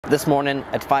This morning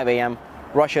at 5 a.m.,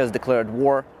 Russia has declared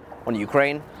war on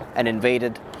Ukraine and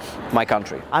invaded my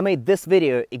country. I made this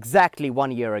video exactly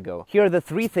 1 year ago. Here are the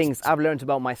 3 things I've learned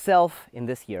about myself in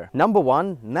this year. Number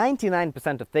 1,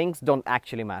 99% of things don't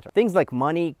actually matter. Things like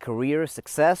money, career,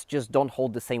 success just don't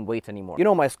hold the same weight anymore. You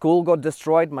know, my school got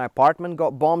destroyed, my apartment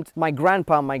got bombed, my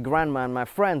grandpa, my grandma and my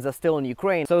friends are still in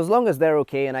Ukraine, so as long as they're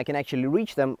okay and I can actually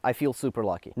reach them, I feel super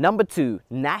lucky. Number 2,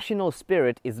 national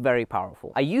spirit is very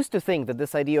powerful. I used to think that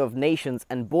this idea of nations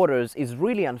and borders is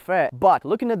really unfair, but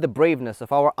looking at the braveness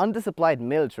of our undisciplined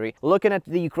military, looking at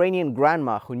the Ukrainian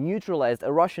grandma who neutralized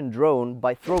a Russian drone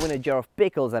by throwing a jar of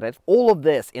pickles at it, all of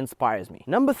this inspires me.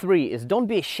 Number 3 is don't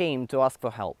be ashamed to ask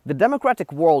for help. The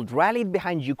democratic world rallied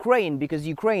behind Ukraine because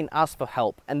Ukraine asked for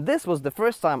help, and this was the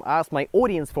first time I asked my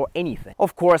audience for anything.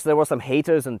 Of course, there were some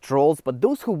haters and trolls, but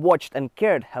those who watched and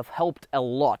cared have helped a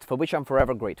lot, for which I'm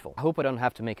forever grateful. I hope I don't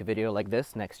have to make a video like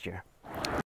this next year.